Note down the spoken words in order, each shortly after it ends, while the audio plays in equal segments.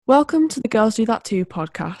Welcome to the Girls Do That Too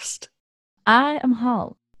podcast. I am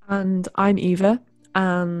Hal. And I'm Eva,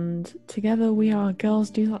 and together we are Girls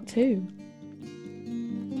Do That Too.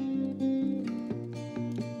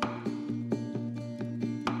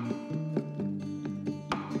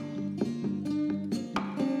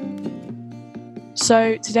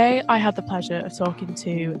 So today I had the pleasure of talking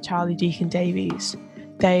to Charlie Deacon Davies.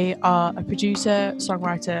 They are a producer,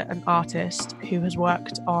 songwriter and artist who has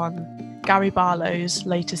worked on Gary Barlow's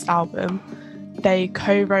latest album. They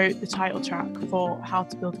co-wrote the title track for How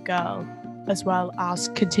to Build a Girl, as well as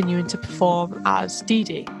continuing to perform as Dee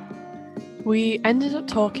Dee. We ended up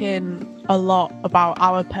talking a lot about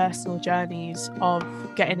our personal journeys of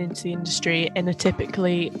getting into the industry in a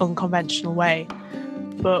typically unconventional way.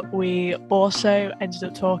 But we also ended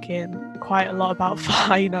up talking quite a lot about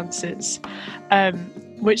finances,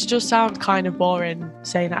 which does sound kind of boring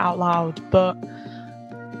saying it out loud, but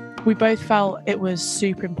we both felt it was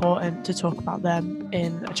super important to talk about them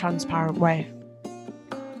in a transparent way.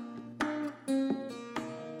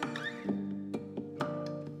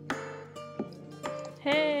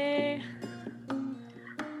 Hey!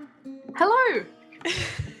 Hello!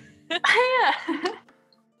 Hiya!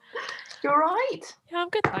 You alright? Yeah, I'm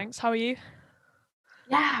good, thanks. How are you?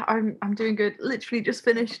 Yeah, I'm doing good. Literally just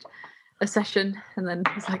finished a session and then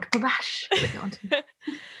was like, bash.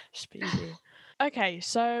 Okay,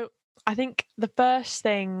 so I think the first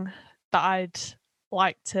thing that I'd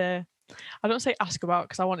like to, I don't say ask about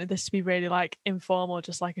because I wanted this to be really like informal,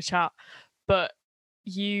 just like a chat, but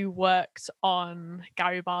you worked on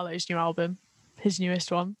Gary Barlow's new album, his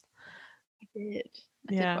newest one. I did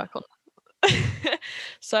Yeah. work on that.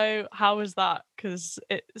 So how was that? Because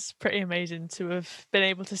it's pretty amazing to have been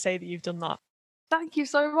able to say that you've done that. Thank you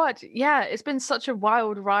so much. Yeah, it's been such a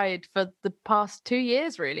wild ride for the past 2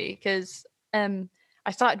 years, really, because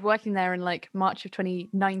I started working there in like March of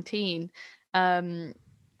 2019. And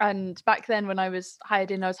back then when I was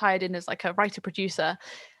hired in as like a writer-producer.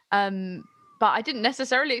 But I didn't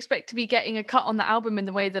necessarily expect to be getting a cut on the album in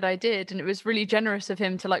the way that I did. And it was really generous of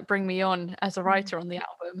him to like bring me on as a writer on the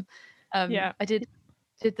album. Yeah. I did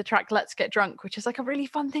the track Let's Get Drunk, which is like a really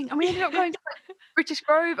fun thing. And we ended up going to like, British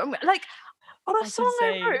Grove and like on a That's song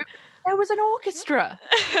insane. I wrote, there was an orchestra.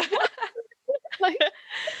 Like,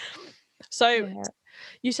 so yeah.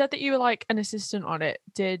 You said that you were like an assistant on it.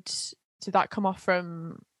 Did that come off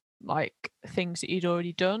from like things that you'd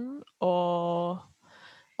already done or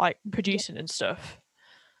like producing and stuff?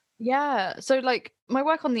 Yeah. So like my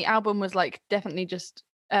work on the album was like definitely just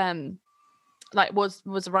like was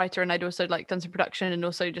a writer, and I'd also like done some production and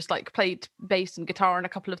also just like played bass and guitar on a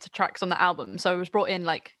couple of the tracks on the album. So I was brought in,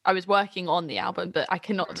 like I was working on the album, but I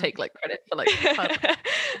cannot take like credit for like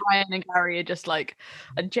Ryan and Gary are just like,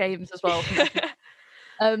 and James as well.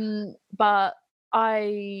 But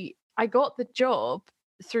I got the job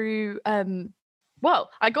through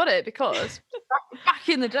well, I got it because back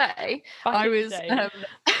in the day, I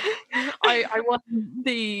won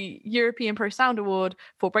the European Pro Sound Award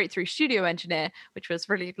for Breakthrough Studio Engineer, which was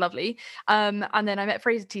really lovely. And then I met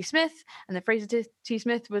Fraser T. Smith, and then Fraser T.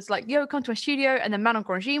 Smith was like, yo, come to my studio. And then Manon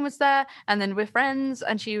Grangin was there, and then we're friends.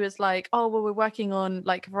 And she was like, oh, well, we're working on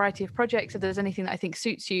like a variety of projects. If there's anything that I think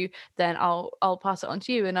suits you, then I'll pass it on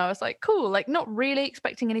to you. And I was like, cool, like not really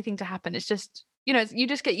expecting anything to happen. It's just, you know, you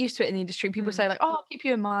just get used to it in the industry. People say like, oh, I'll keep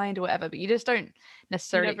you in mind or whatever, but you just don't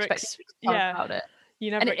necessarily expect about it. You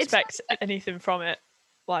never expect anything from it.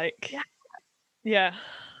 Like, yeah,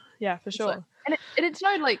 for sure. And it's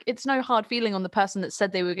no like, it's no hard feeling on the person that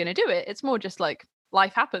said they were going to do it. It's more just like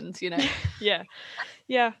life happens, you know? Yeah.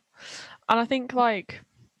 And I think like,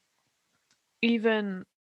 even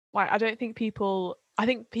like, I think people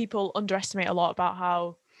underestimate a lot about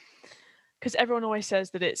how, because everyone always says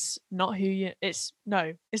that it's not it's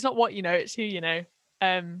not what you know, it's who you know.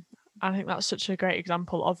 I think that's such a great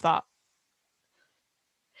example of that.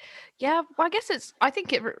 Yeah, well, I guess I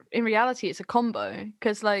think in reality it's a combo,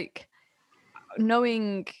 because like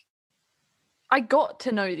knowing, I got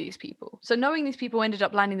to know these people. So knowing these people ended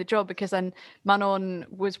up landing the job, because then Manon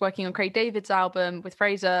was working on Craig David's album with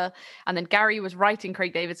Fraser, and then Gary was writing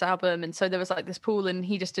Craig David's album, and so there was like this pool, and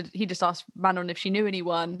he just asked Manon if she knew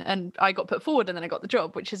anyone, and I got put forward, and then I got the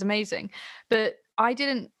job, which is amazing. But I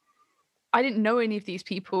didn't know any of these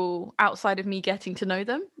people outside of me getting to know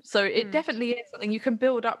them. So it definitely is something you can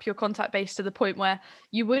build up your contact base to the point where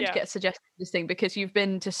you would get suggested this thing, because you've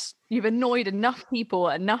annoyed enough people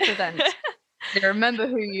at enough events to remember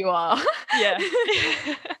who you are. Yeah.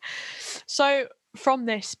 So from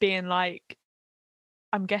this being like,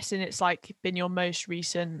 I'm guessing it's like been your most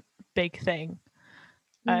recent big thing.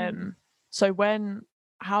 So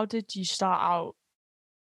how did you start out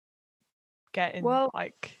getting Well,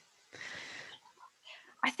 like?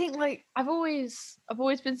 I think like I've always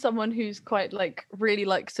been someone who's quite like really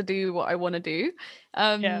likes to do what I want to do.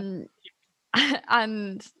 Yeah.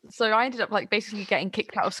 And so I ended up like basically getting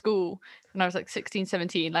kicked out of school when I was like 16,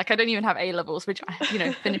 17. Like I don't even have A levels, which I,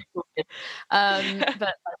 finished school with.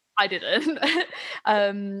 But I didn't.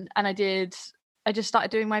 And I just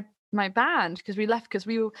started doing my band because we left because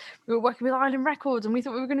we were working with Island Records and we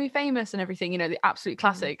thought we were going to be famous and everything, the absolute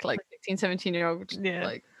classic like 16, 17-year-old Yeah.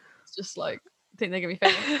 like it's just like think they're going to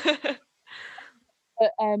be famous.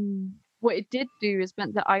 But what it did do is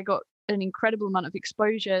meant that I got an incredible amount of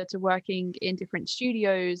exposure to working in different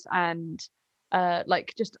studios and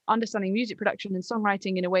like just understanding music production and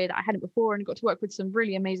songwriting in a way that I hadn't before, and got to work with some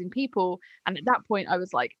really amazing people. And at that point I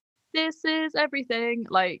was like, this is everything.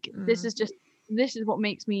 Like this is what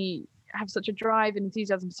makes me have such a drive and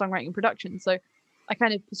enthusiasm for songwriting and production. So I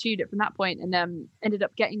kind of pursued it from that point and ended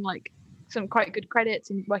up getting like some quite good credits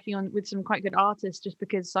and working on with some quite good artists just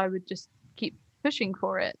because I would just keep pushing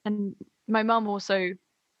for it. And my mum also,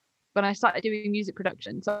 when I started doing music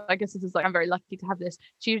production, so I guess this is like I'm very lucky to have this,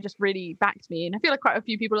 she just really backed me. And I feel like quite a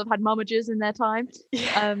few people have had momages in their time.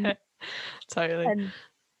 Yeah. Totally. And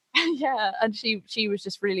yeah, and she was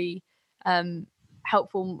just really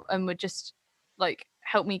helpful and would just like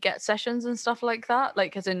help me get sessions and stuff like that,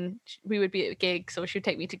 like as in we would be at gigs or she would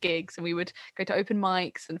take me to gigs and we would go to open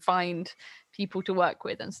mics and find people to work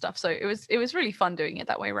with and stuff. So it was really fun doing it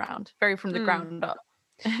that way around, very from the ground up.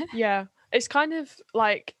 Yeah, it's kind of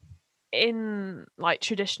like in like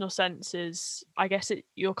traditional senses, I guess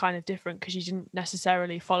you're kind of different because you didn't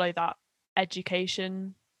necessarily follow that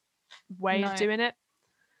education way of doing it.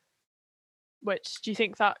 Which, do you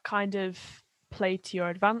think that kind of played to your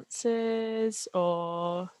advances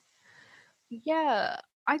or? Yeah,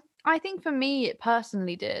 I think for me it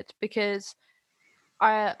personally did, because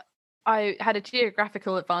I had a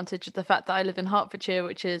geographical advantage of the fact that I live in Hertfordshire,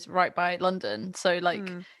 which is right by London. So like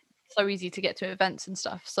so easy to get to events and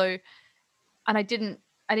stuff. So and I didn't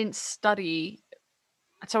study,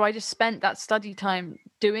 so I just spent that study time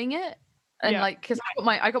doing it. And like because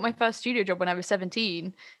I got my first studio job when I was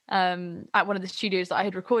 17 at one of the studios that I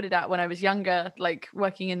had recorded at when I was younger, like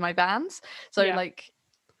working in my bands. So like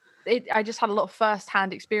I just had a lot of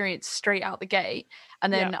first-hand experience straight out the gate,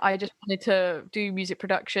 and then I just wanted to do music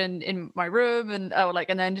production in my room, and and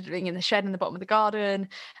then ended up being in the shed in the bottom of the garden,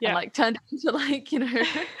 and like turned into like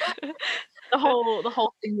the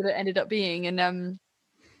whole thing that it ended up being. And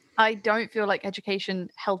I don't feel like education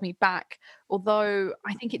held me back, although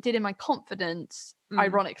I think it did in my confidence.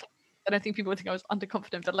 Ironically, I don't think people would think I was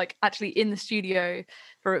underconfident, but like actually in the studio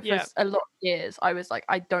for a lot of years, I was like,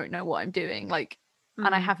 I don't know what I'm doing, like.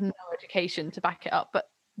 And I have no education to back it up. But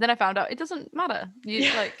then I found out it doesn't matter. You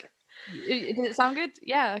like, did it sound good?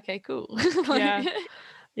 Yeah. Okay. Cool.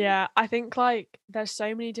 Yeah. I think like there's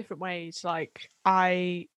so many different ways.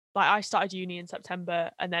 I started uni in September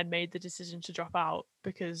and then made the decision to drop out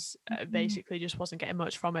because basically just wasn't getting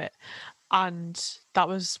much from it, and that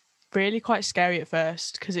was really quite scary at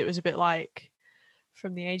first because it was a bit like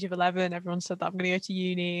from the age of 11, everyone said that I'm going to go to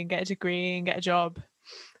uni and get a degree and get a job.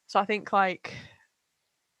 So I think like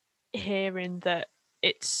hearing that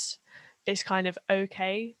it's kind of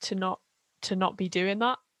okay to not be doing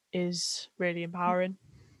that is really empowering.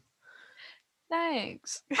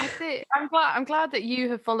 Thanks. I'm glad that you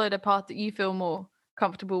have followed a path that you feel more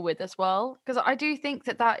comfortable with as well, because I do think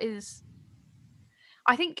that is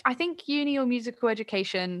I think uni or musical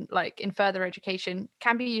education, like in further education,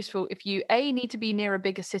 can be useful if you need to be near a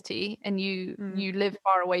bigger city and you live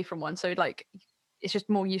far away from one, so like it's just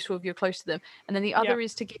more useful if you're close to them. And then the other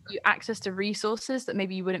is to give you access to resources that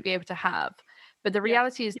maybe you wouldn't be able to have. But the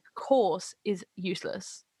reality is the course is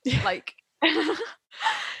useless. Like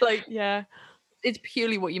it's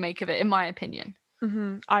purely what you make of it, in my opinion.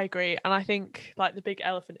 I agree. And I think like the big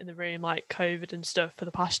elephant in the room, like COVID and stuff for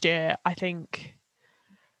the past year, I think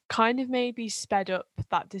kind of maybe sped up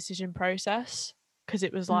that decision process, because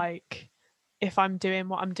it was like, if I'm doing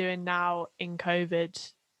what I'm doing now in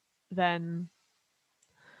COVID, then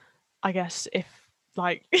I guess if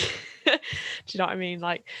like do you know what I mean,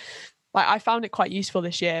 like I found it quite useful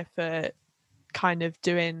this year for kind of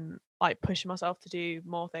doing like pushing myself to do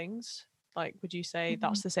more things. Like, would you say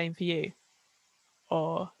that's the same for you?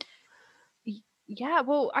 Or yeah,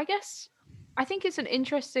 well, I think it's an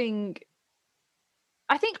interesting,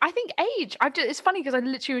 I think age. It's funny because I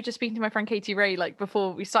literally was just speaking to my friend Katie Ray like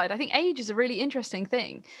before we started. I think age is a really interesting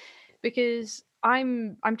thing, because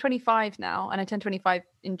I'm 25 now and I turn 25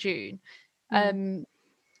 in June.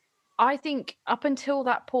 I think up until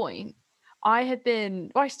that point, I had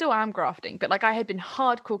been, well, I still am grafting, but like I had been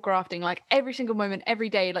hardcore grafting, like every single moment, every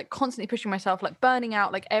day, like constantly pushing myself, like burning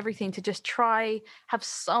out, like everything to just try have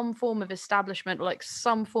some form of establishment, like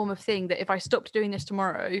some form of thing that if I stopped doing this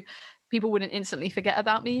tomorrow, people wouldn't instantly forget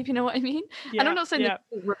about me, if you know what I mean. And I'm not saying that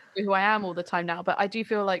people remember who I am all the time now, but I do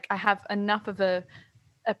feel like I have enough of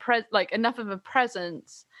enough of a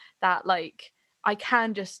presence that like I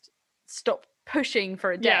can just stop pushing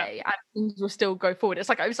for a day and things will still go forward. It's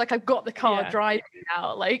like I was like, I've got the car driving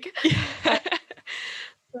now. Like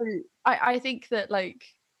so I think that like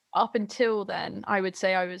up until then, I would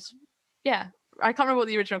say I was I can't remember what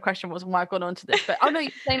the original question was and why I've gone on to this, but you're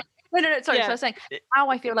saying no, sorry. So I was saying how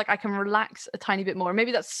I feel like I can relax a tiny bit more.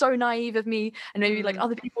 Maybe that's so naive of me, and maybe like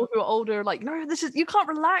other people who are older, like, no, this is, you can't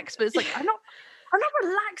relax. But it's like I'm not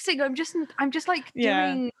relaxing. I'm just like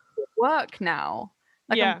doing work now.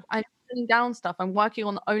 Like I'm putting down stuff. I'm working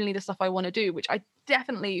on only the stuff I want to do, which I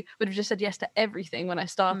definitely would have just said yes to everything when I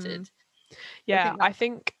started. Yeah, I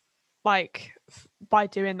think like by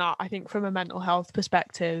doing that, I think from a mental health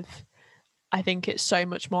perspective, I think it's so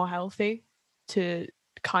much more healthy to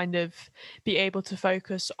kind of be able to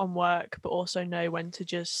focus on work, but also know when to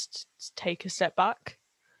just take a step back.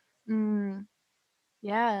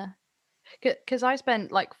 Yeah. Because I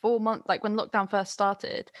spent like 4 months, like when lockdown first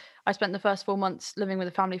started, I spent the first 4 months living with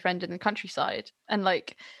a family friend in the countryside. And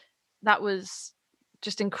like, that was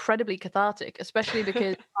just incredibly cathartic, especially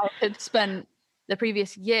because I had spent the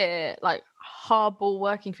previous year like hardball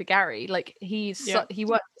working for Gary. Like he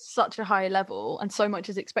works at such a high level and so much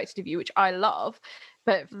is expected of you, which I love.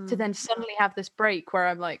 But to then suddenly have this break where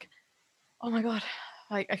I'm like, oh my God,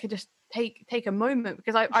 like I could just take a moment,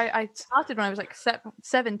 because I started when I was like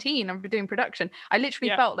 17. I've been doing production. I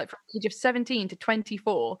literally felt like from the age of 17 to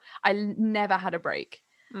 24, I never had a break.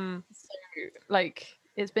 So like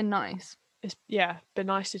it's been nice. It's been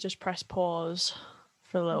nice to just press pause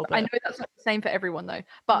for a little bit. I know that's not the same for everyone though,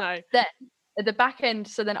 but then at the back end,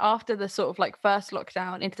 so then after the sort of like first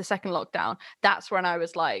lockdown into the second lockdown, that's when I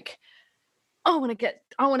was like, I want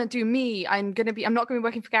to do me. I'm not gonna be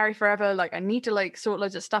working for Gary forever. Like I need to like sort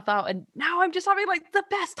loads of stuff out. And now I'm just having like the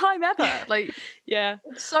best time ever. Like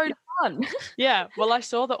it's so fun. Well, I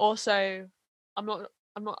saw that also. I can't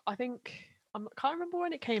remember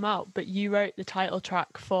when it came out, but you wrote the title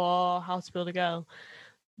track for How to Build a Girl.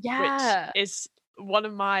 Which is one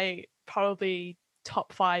of my probably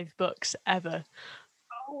top 5 books ever.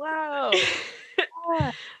 Oh wow.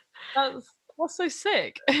 That's so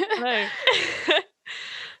sick. No.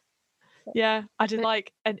 I did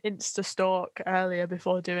like an Insta stalk earlier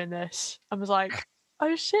before doing this. I was like,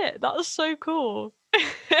 oh shit, that was so cool.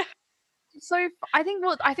 So I think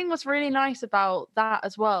what's really nice about that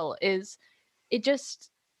as well is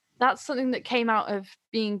that's something that came out of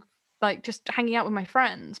being like just hanging out with my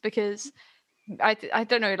friends, because I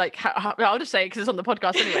don't know, like how I'll just say it because it's on the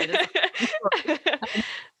podcast anyway.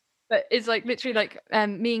 But it's like literally like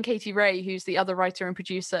me and Katie Ray, who's the other writer and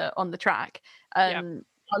producer on the track, are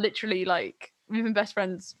literally like, we've been best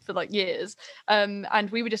friends for like years. And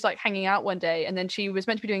we were just like hanging out one day, and then she was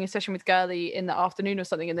meant to be doing a session with Girly in the afternoon or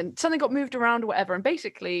something, and then something got moved around or whatever. And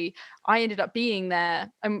basically I ended up being there,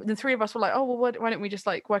 and the three of us were like, oh well, why don't we just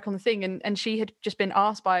like work on the thing? And she had just been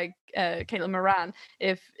asked by Caitlin Moran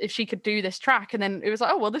if she could do this track, and then it was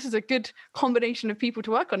like, oh well, this is a good combination of people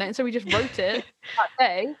to work on it, and so we just wrote it that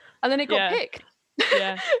day, and then it got picked.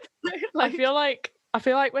 Like, I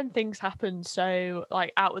feel like when things happen so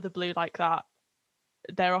like out of the blue like that,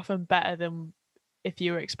 they're often better than if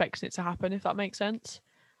you were expecting it to happen, if that makes sense.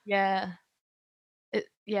 It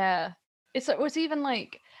was even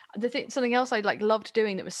like something else I like loved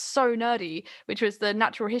doing that was so nerdy, which was the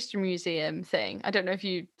Natural History Museum thing. I don't know if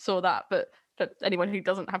you saw that, but anyone who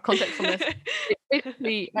doesn't have context on this, it's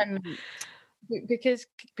basically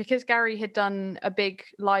because Gary had done a big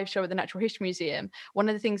live show at the Natural History Museum, one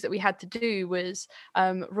of the things that we had to do was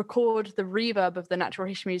record the reverb of the Natural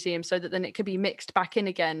History Museum so that then it could be mixed back in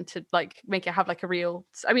again to like make it have like a real,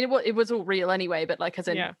 I mean it was all real anyway, but like as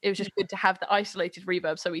in it was just good to have the isolated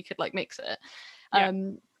reverb so we could like mix it.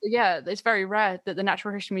 It's very rare that the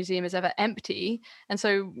Natural History Museum is ever empty, and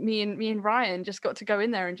so me and Ryan just got to go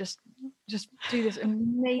in there and just do this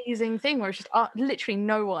amazing thing where it's just literally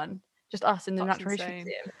no one, just us in the Natural History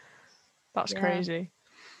Museum. That's crazy.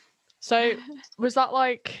 So was that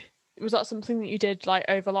something that you did like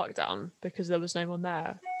over lockdown because there was no one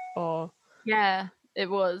there, or? Yeah, it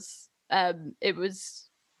was. Yes.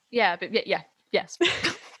 I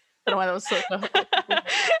don't know why that was so.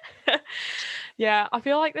 Yeah, I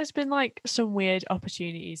feel like there's been like some weird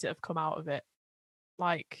opportunities that have come out of it,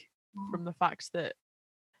 like from the fact that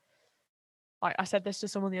like I said this to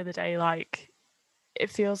someone the other day, like it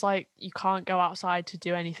feels like you can't go outside to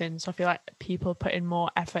do anything. So I feel like people put in more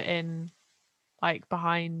effort in like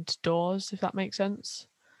behind doors, if that makes sense.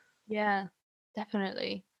 Yeah,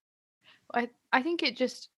 definitely. I think it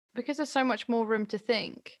just, because there's so much more room to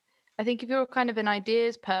think. I think if you're kind of an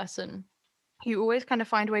ideas person, you always kind of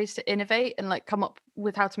find ways to innovate and like come up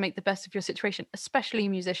with how to make the best of your situation, especially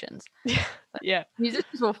musicians. Yeah.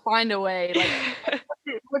 Musicians will find a way, like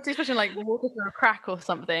what's the expression, like water through a crack or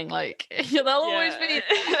something, like they'll always be.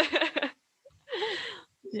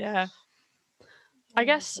 Yeah. I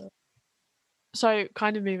guess so,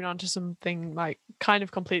 kind of moving on to something like kind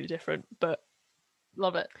of completely different, but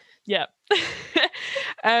Love it. yeah.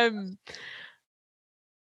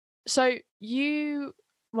 So you,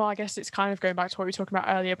 well, I guess it's kind of going back to what we were talking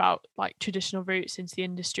about earlier about like traditional routes into the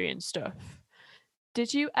industry and stuff.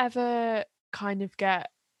 Did you ever kind of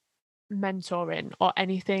get mentoring or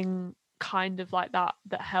anything kind of like that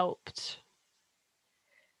that helped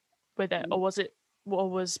with it, or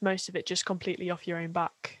was most of it just completely off your own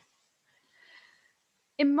back?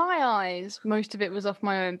 In my eyes, most of it was off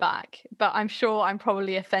my own back, but I'm sure I'm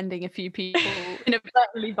probably offending a few people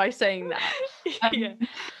inadvertently by saying that. Yeah.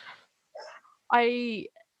 I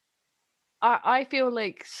feel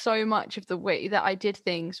like so much of the way that I did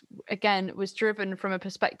things, again, was driven from a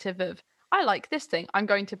perspective of, I like this thing, I'm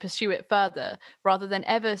going to pursue it further, rather than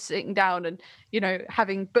ever sitting down and,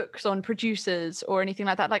 having books on producers or anything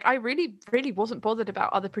like that. Like, I really, really wasn't bothered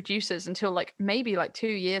about other producers until like maybe like 2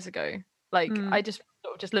 years ago. Like, I just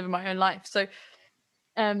sort of just living my own life. So,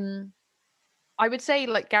 I would say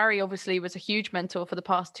like Gary obviously was a huge mentor for the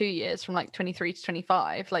past 2 years, from like 23 to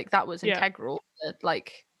 25. Like, that was integral.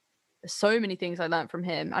 Like, there's so many things I learned from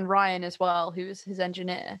him, and Ryan as well, who was his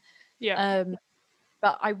engineer. Yeah.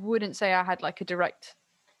 But I wouldn't say I had like a direct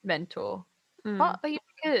mentor. Partly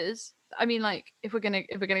because, I mean, like, if we're gonna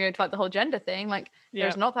go into like the whole gender thing, like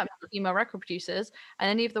there's not that many female record producers, and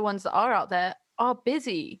any of the ones that are out there are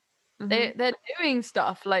busy. They're doing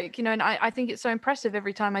stuff, like, and I think it's so impressive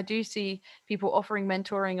every time I do see people offering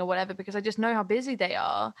mentoring or whatever, because I just know how busy they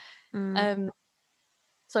are.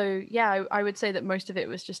 So yeah, I would say that most of it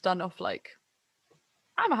was just done off like,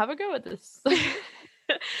 I'm gonna have a go at this.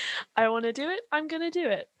 I want to do it, I'm gonna do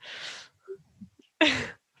it.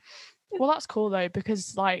 Well, that's cool though,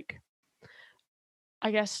 because like I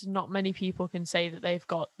guess not many people can say that they've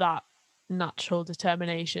got that natural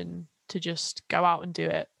determination to just go out and do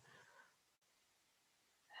it.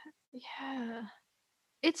 Yeah,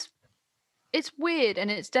 it's weird, and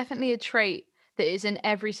it's definitely a trait that is in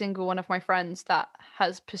every single one of my friends that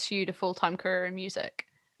has pursued a full-time career in music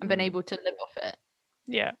and been able to live off it.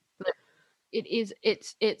 Yeah.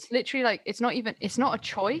 It's literally like, it's not a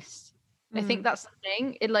choice. I think that's the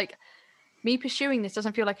thing. It, like, me pursuing this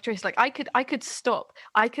doesn't feel like a choice. Like, I could stop.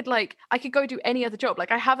 I could go do any other job.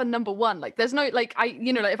 Like, I have a number one. Like, there's no, like, like,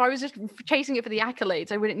 if I was just chasing it for the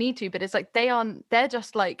accolades, I wouldn't need to. But it's like they're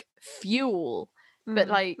just like fuel, but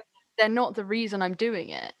like they're not the reason I'm doing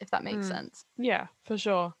it, if that makes sense. Yeah, for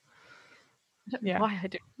sure. Yeah. Why I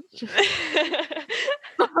do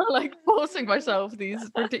like forcing myself these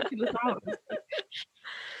ridiculous hours.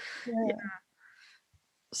 Yeah.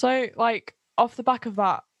 So, like, off the back of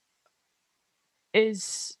that,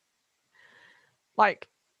 is like,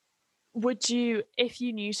 would you, if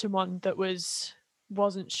you knew someone that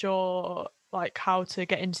wasn't sure like how to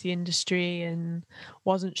get into the industry and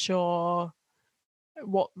wasn't sure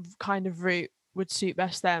what kind of route would suit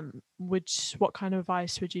best them, what kind of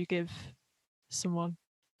advice would you give someone?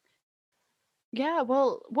 Yeah,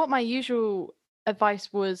 well, what my usual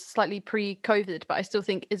advice was, slightly pre-COVID, but I still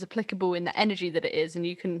think is applicable in the energy that it is, and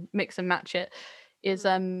you can mix and match it, is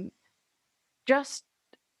just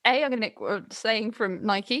I'm gonna nick a saying from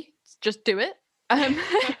Nike, just do it. But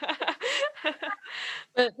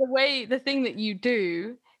the thing that you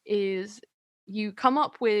do is you come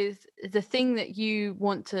up with the thing that you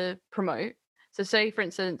want to promote. So say, for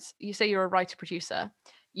instance, you say you're a writer producer.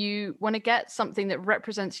 You want to get something that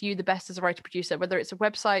represents you the best as a writer producer, whether it's a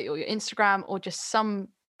website or your Instagram or just some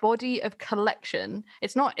body of collection.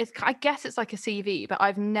 I guess it's like a CV, but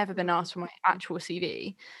I've never been asked for my actual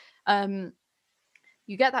CV.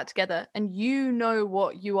 You get that together and you know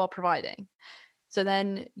what you are providing. So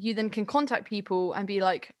then you can contact people and be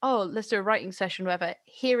like, oh, let's do a writing session, whatever.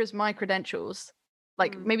 Here is my credentials.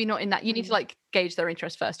 Like, maybe not in that. You need to like gauge their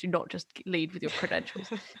interest first. Do not just lead with your credentials.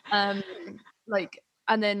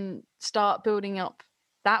 And then start building up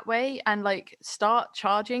that way, and like start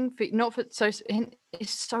charging for,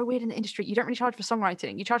 it's so weird in the industry. You don't really charge for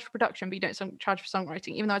songwriting. You charge for production, but you don't charge for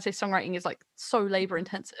songwriting, even though I'd say songwriting is like so labor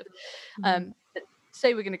intensive.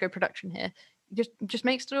 Say we're going to go production here. just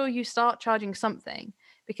make sure you start charging something,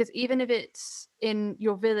 because even if it's in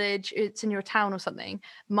your village, it's in your town or something,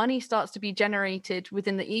 money starts to be generated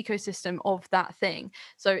within the ecosystem of that thing.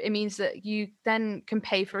 So it means that you then can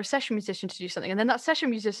pay for a session musician to do something, and then that session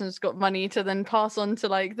musician's got money to then pass on to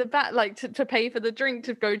like the bat, like to pay for the drink,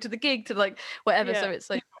 to go to the gig, to like whatever. So it's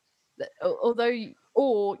like, or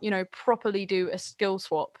properly do a skill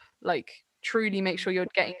swap, like truly make sure you're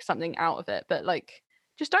getting something out of it, but like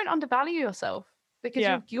just don't undervalue yourself,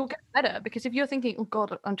 because you'll get better. Because if you're thinking, oh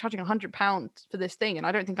god, I'm charging £100 for this thing and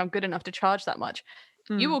I don't think I'm good enough to charge that much,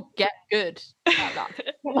 you will get good at that.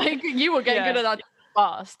 Like you will get good at that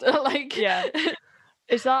fast. Like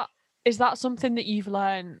is that something that you've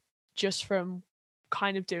learned just from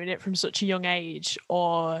kind of doing it from such a young age,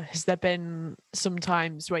 or has there been some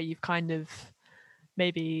times where you've kind of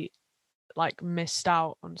maybe like missed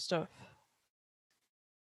out on stuff?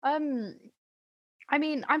 I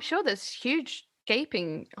mean, I'm sure there's huge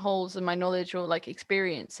gaping holes in my knowledge or like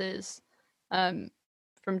experiences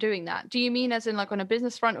from doing that. Do you mean as in like on a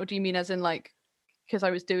business front, or do you mean as in like because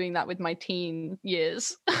I was doing that with my teen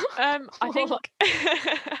years? I think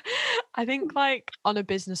I think like on a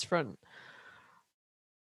business front.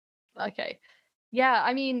 Okay. Yeah,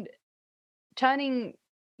 I mean,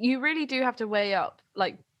 you really do have to weigh up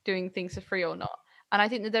like doing things for free or not. And I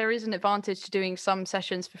think that there is an advantage to doing some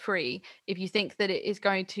sessions for free if you think that it is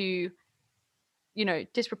going to,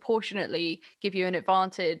 disproportionately give you an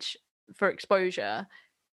advantage for exposure.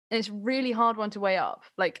 And it's a really hard one to weigh up.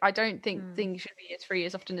 Like, I don't think things should be as free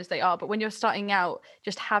as often as they are. But when you're starting out,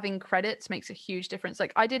 just having credits makes a huge difference.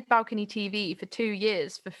 Like, I did Balcony TV for 2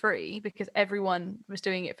 years for free because everyone was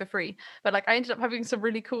doing it for free. But like, I ended up having some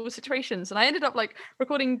really cool situations. And I ended up like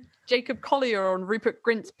recording Jacob Collier on Rupert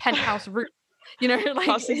Grint's penthouse roof. Like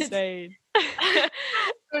that's insane.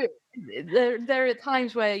 there are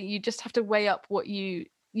times where you just have to weigh up what you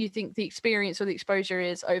think the experience or the exposure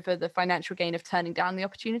is over the financial gain of turning down the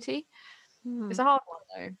opportunity. It's a hard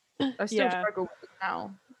one though. I still struggle with it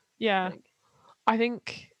now. I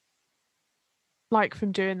think like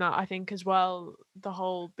from doing that, I think as well the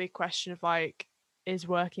whole big question of like, is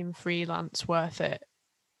working freelance worth it,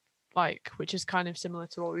 like, which is kind of similar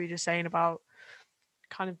to what we were just saying about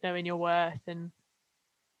kind of knowing your worth. And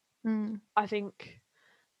I think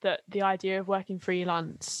that the idea of working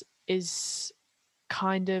freelance is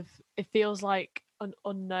kind of, it feels like an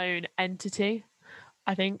unknown entity,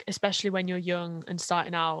 I think, especially when you're young and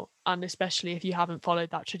starting out, and especially if you haven't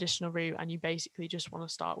followed that traditional route and you basically just want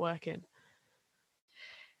to start working.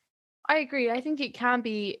 I agree. I think it can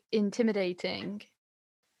be intimidating,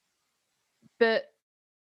 but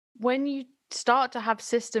when you start to have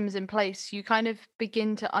systems in place, you kind of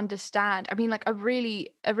begin to understand. I mean, like a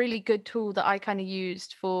really good tool that I kind of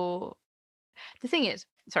used for the thing is,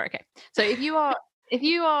 sorry, okay. So if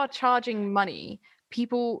you are charging money,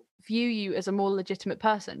 people view you as a more legitimate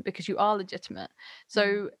person because you are legitimate.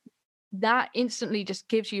 So that instantly just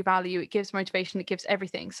gives you value. It gives motivation. It gives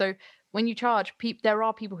everything. So when you charge, there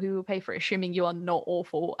are people who will pay for it, assuming you are not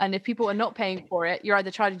awful. And if people are not paying for it, you're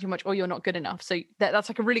either charging too much or you're not good enough. So that's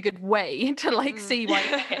like a really good way to like see why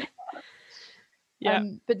you're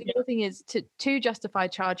getting but the other thing is to justify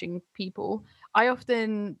charging people, I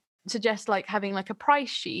often suggest like having like a price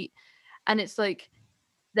sheet. And it's like,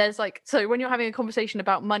 there's like, so when you're having a conversation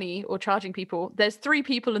about money or charging people, there's 3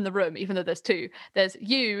 people in the room, even though there's 2. There's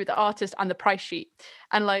you, the artist, and the price sheet.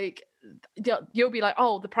 And like, you'll be like,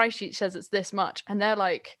 oh, the price sheet says it's this much. And they're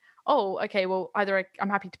like, oh, okay, well, either I'm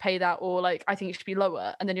happy to pay that, or like, I think it should be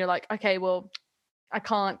lower. And then you're like, okay, well, I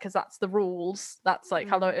can't because that's the rules. That's like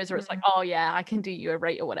how low it is. Or it's like, oh yeah, I can do you a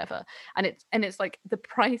rate or whatever. And it's like the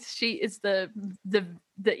price sheet is the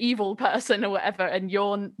evil person or whatever, and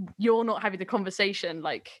you're not having the conversation,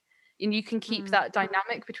 like, and you can keep that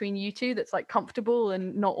dynamic between you two that's like comfortable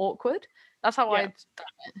and not awkward. That's how I've done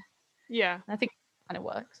it. Yeah, I think it kind of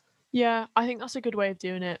works. Yeah, I think that's a good way of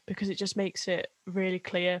doing it because it just makes it really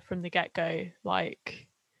clear from the get-go. Like,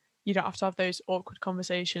 you don't have to have those awkward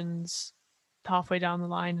conversations halfway down the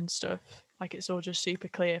line and stuff. Like, it's all just super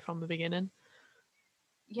clear from the beginning.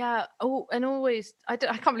 Yeah. Oh, and always, I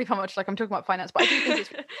can't believe how much like I'm talking about finance, but I do think it's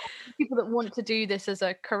people that want to do this as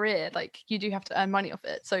a career. Like, you do have to earn money off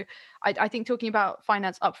it. So I think talking about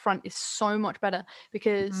finance up front is so much better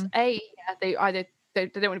because they don't want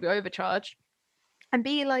to be overcharged, and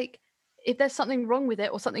B, like, if there's something wrong with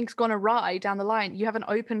it or something's gone awry down the line, you have an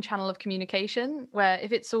open channel of communication, where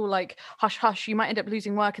if it's all like hush hush, you might end up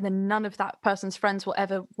losing work, and then none of that person's friends will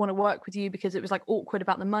ever want to work with you because it was like awkward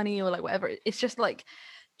about the money or like whatever. It's just like,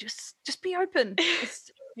 just be open.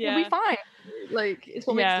 It'll be fine. Like, it's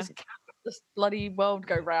what makes this bloody world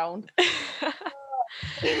go round.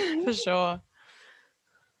 For sure.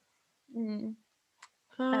 Mm.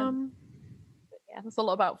 Um, Yeah, it's a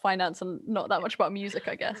lot about finance and not that much about music,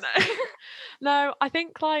 I guess. no, I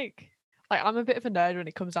think like I'm a bit of a nerd when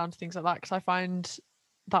it comes down to things like that because I find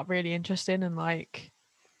that really interesting and like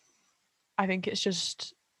I think it's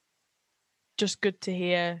just good to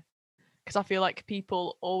hear because I feel like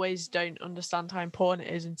people always don't understand how important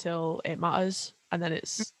it is until it matters, and then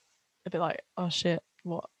it's a bit like, oh shit,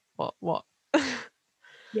 what?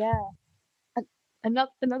 Yeah. And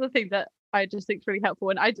another thing that I just think is really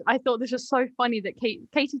helpful, and I thought this was so funny that Katie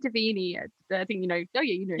Davini, I think you know, oh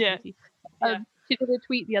yeah, you know Yeah. Katie. Yeah. She did a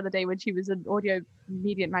tweet the other day when she was an Audio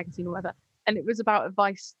Media magazine or whatever, and it was about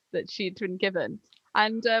advice that she'd been given,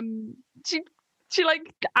 and she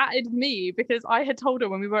like added me because I had told her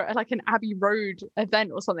when we were at like an Abbey Road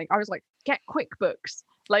event or something, I was like, get QuickBooks.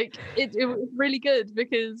 Like it was really good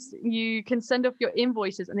because you can send off your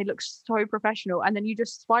invoices and they look so professional, and then you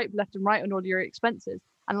just swipe left and right on all your expenses.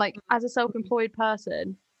 And like as a self-employed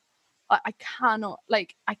person, I cannot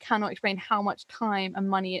explain how much time and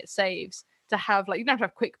money it saves to have, like, you don't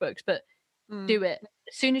have to have QuickBooks, but do it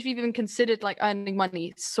as soon as you've even considered like earning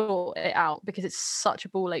money, sort it out because it's such a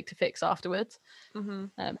ball ache to fix afterwards.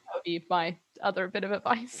 That would be my other bit of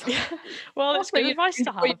advice. Well, it's good advice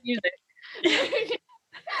to have. Music.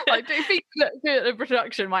 Like do the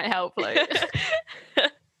production might help, like.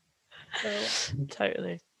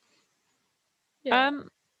 Totally. Yeah.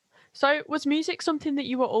 So was music something that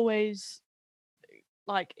you were always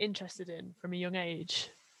like interested in from a young age?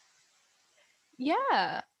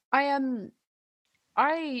 Yeah, I am.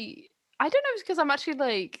 I don't know if it's because I'm actually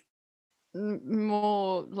like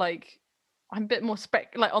more like I'm a bit more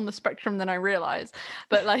like on the spectrum than I realize,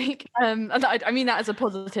 but like and I mean that as a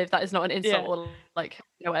positive. That is not an insult or like,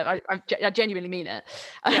 you know, I genuinely mean it.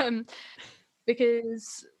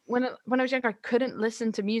 Because when I was younger, I couldn't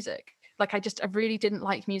listen to music. Like I really didn't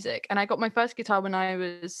like music, and I got my first guitar when I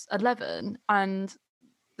was 11, and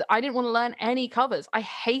I didn't want to learn any covers. I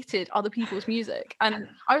hated other people's music. And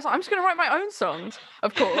I was like, I'm just going to write my own songs,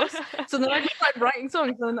 of course. So then I just started writing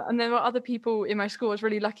songs. And there were other people in my school. I was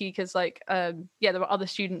really lucky because, like, there were other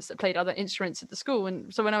students that played other instruments at the school.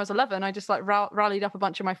 And so when I was 11, I just like rallied up a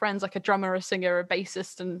bunch of my friends, like a drummer, a singer, a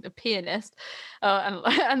bassist, and a pianist.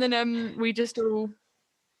 And then we just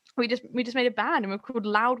made a band and we were called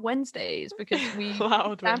Loud Wednesdays because we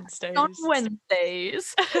Loud Wednesdays on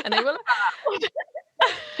Wednesdays, and they were loud.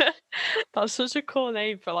 That's such a cool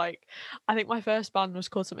name for like. I think my first band was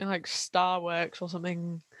called something like Starworks or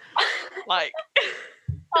something. Like,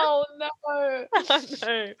 oh no!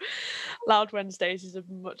 No, Loud Wednesdays is a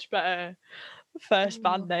much better first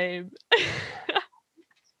band name.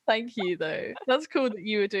 Thank you, though. That's cool that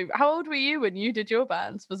you were doing. How old were you when you did your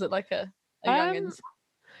bands? Was it like a youngins?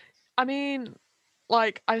 I mean,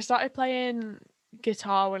 like I started playing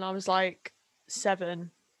guitar when I was like 7.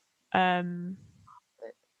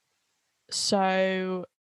 So,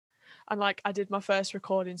 and like I did my first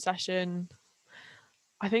recording session,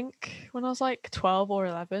 I think when I was like 12 or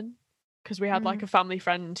 11, because we had like a family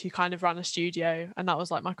friend who kind of ran a studio, and that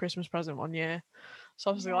was like my Christmas present one year. So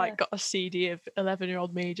obviously, like, got a CD of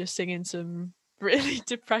 11-year-old me just singing some really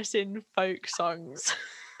depressing folk songs.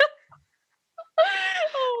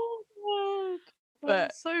 Oh god,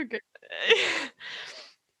 but so good.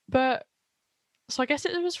 But so I guess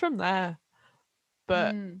it was from there.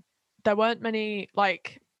 But there weren't many,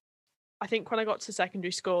 like, I think when I got to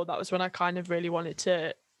secondary school, that was when I kind of really wanted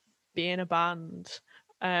to be in a band.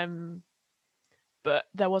 But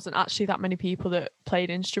there wasn't actually that many people that played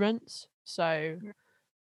instruments. So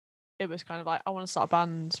it was kind of like, I want to start a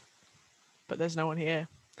band, but there's no one here.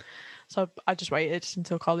 So I just waited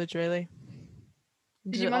until college, really.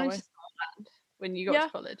 Did you manage to start a band when you got to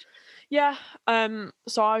college? Yeah.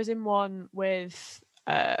 So I was in one with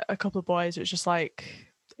a couple of boys. It was just like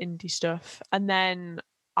indie stuff. And then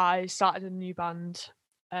I started a new band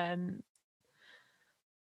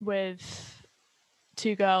with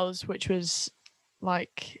 2 girls, which was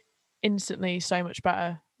like instantly so much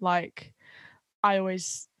better. Like I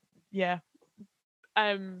always,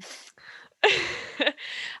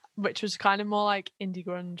 which was kind of more like indie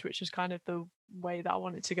grunge, which was kind of the way that I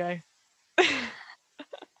wanted to go. I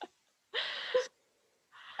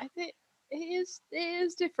think it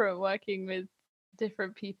is different working with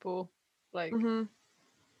different people. Like,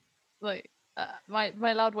 my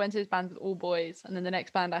Loud Wednesdays band was all boys, and then the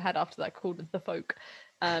next band I had after that called The Folk,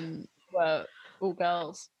 were all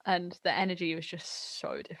girls, and the energy was just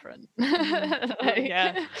so different.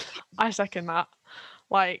 Yeah, I second that.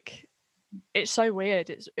 Like, it's so weird.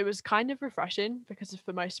 It was kind of refreshing because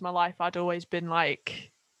for most of my life I'd always been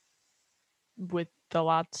like with the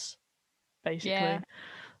lads, basically. Yeah.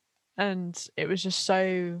 And it was just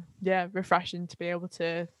so refreshing to be able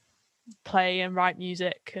to play and write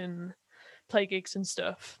music and play gigs and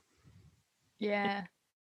stuff. Yeah.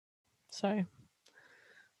 So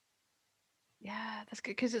Yeah, that's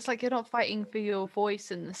good because it's like you're not fighting for your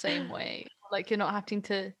voice in the same way. Like you're not having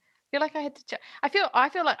to feel like I had to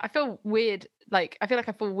I feel weird. Like I feel like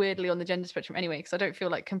I fall weirdly on the gender spectrum anyway because I don't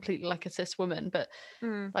feel like completely like a cis woman. But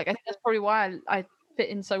like I think that's probably why I fit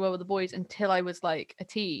in so well with the boys until I was like a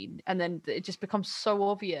teen, and then it just becomes so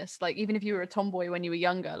obvious. Like even if you were a tomboy when you were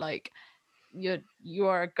younger, like you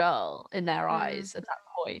are a girl in their eyes at that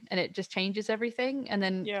point, and it just changes everything. And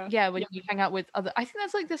then when you hang out with other, I think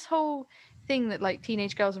that's like this whole thing that like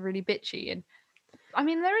teenage girls are really bitchy, and I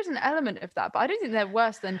mean there is an element of that, but I don't think they're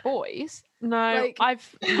worse than boys. no, Like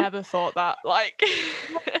I've never thought that. Like I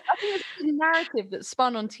think it's a narrative that's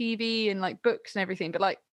spun on TV and like books and everything, but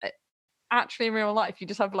like actually in real life you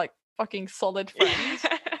just have like fucking solid friends.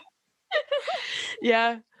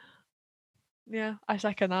 yeah, I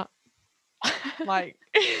second that. Like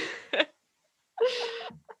oh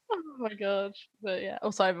my god. But yeah,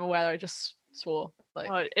 also I'm aware I just swore. Like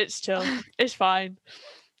oh, it's chill. It's fine.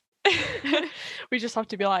 We just have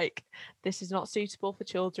to be like, this is not suitable for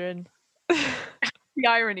children. the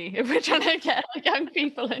irony if we're trying to get like, young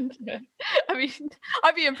people into it. I mean,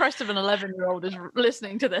 I'd be impressed if an 11-year-old is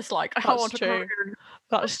listening to this. Like, I want to career.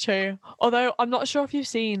 That's true. Although I'm not sure if you've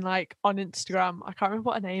seen like on Instagram, I can't remember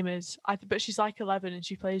what her name is. But she's like 11 and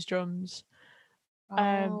she plays drums.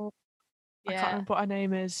 I can't remember what her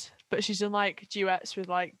name is, but she's done like duets with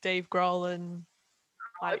like Dave Grohl and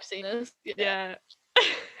like, I've seen this. Yeah.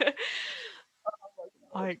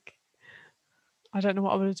 Like, I don't know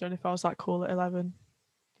what I would have done if I was that cool at 11.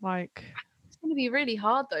 Like, it's going to be really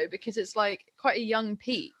hard though because it's like quite a young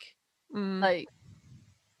peak. Like,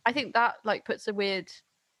 I think that like puts a weird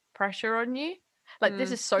pressure on you. Like,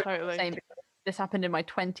 this is so totally insane because this happened in my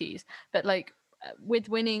 20s, but like with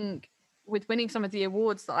winning some of the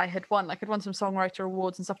awards that I had won, like I'd won some songwriter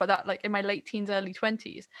awards and stuff like that, like in my late teens, early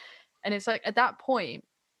 20s, and it's like at that point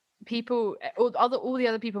people all the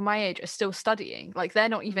other people my age are still studying. Like they're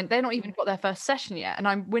not even got their first session yet and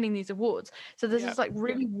I'm winning these awards. So there's this like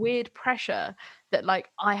really weird pressure that like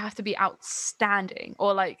I have to be outstanding,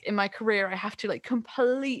 or like in my career I have to like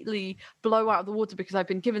completely blow out of the water because I've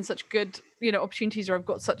been given such good opportunities, or I've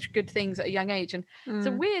got such good things at a young age. And it's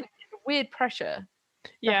a weird pressure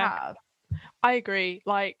to have. I agree.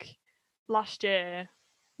 Like last year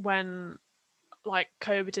when like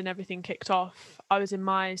COVID and everything kicked off, I was in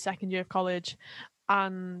my second year of college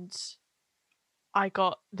and I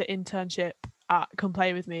got the internship at Come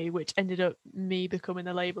Play With Me, which ended up me becoming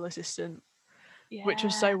a label assistant, which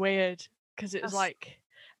was so weird because it was like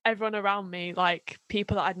everyone around me, like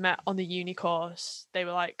people that I'd met on the uni course, they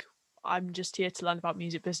were like, I'm just here to learn about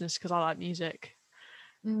music business because I like music.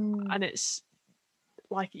 And it's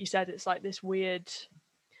like you said, it's like this weird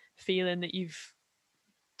feeling that you've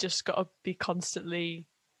just got to be constantly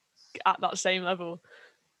at that same level.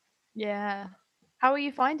 Yeah. How are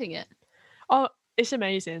you finding it? Oh, it's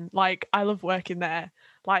amazing. Like I love working there.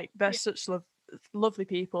 Like they're such lovely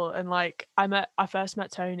people, and like I first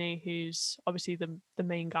met Tony, who's obviously the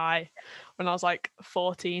main guy, when I was like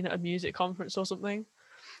 14 at a music conference or something,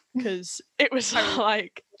 because it was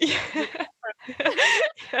like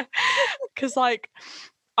because like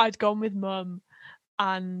I'd gone with mum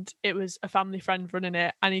and it was a family friend running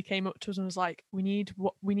it, and he came up to us and was like, we need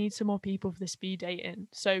some more people for the speed dating.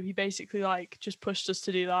 So he basically like just pushed us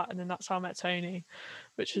to do that, and then that's how I met Tony,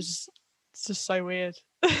 which was just so weird.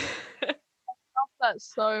 I love that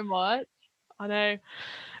so much. I know,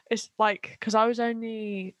 it's like because I was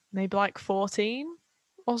only maybe like 14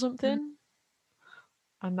 or something,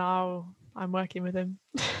 and now I'm working with him.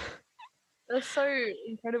 That's so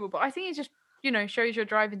incredible. But I think it just shows your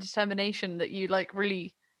drive and determination that you like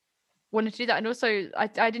really wanted to do that. And also I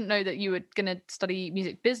didn't know that you were going to study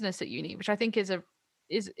music business at uni, which I think is a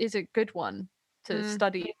good one to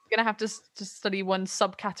study. You're going to have to study one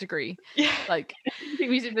subcategory. Like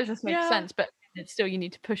music business makes sense, but it's still, you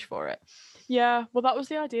need to push for it. Yeah, well that was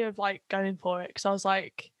the idea of like going for it, because I was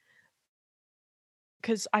like,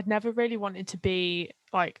 because I'd never really wanted to be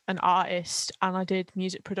like an artist, and I did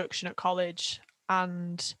music production at college,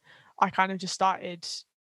 and I kind of just started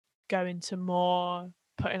going to more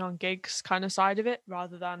putting on gigs kind of side of it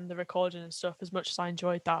rather than the recording and stuff, as much as I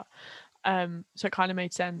enjoyed that. So it kind of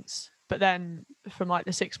made sense. But then from like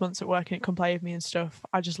the 6 months at working at Come Play With Me and stuff,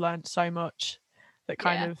 I just learned so much that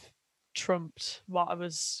kind of trumped what I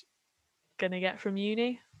was gonna get from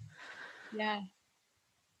uni. Yeah.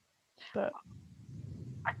 But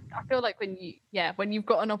I feel like when you've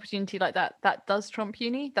got an opportunity like that, that does trump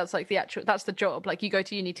uni. That's like that's the job. Like you go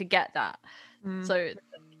to uni to get that. So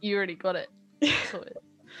you already got it sorted.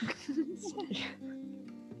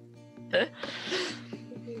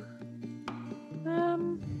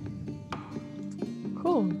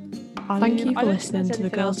 Cool. Thank you for listening to the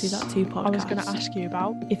Girls Do That Too podcast. I was going to ask you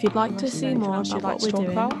about. If you'd like to Unless see there's more anything about else what you'd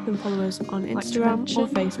we're like to talk doing, about, then follow us on like to Instagram or mention.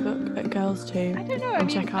 Facebook at Girls2 I don't know. and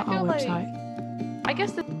check out I our feel like- website. I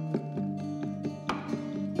guess the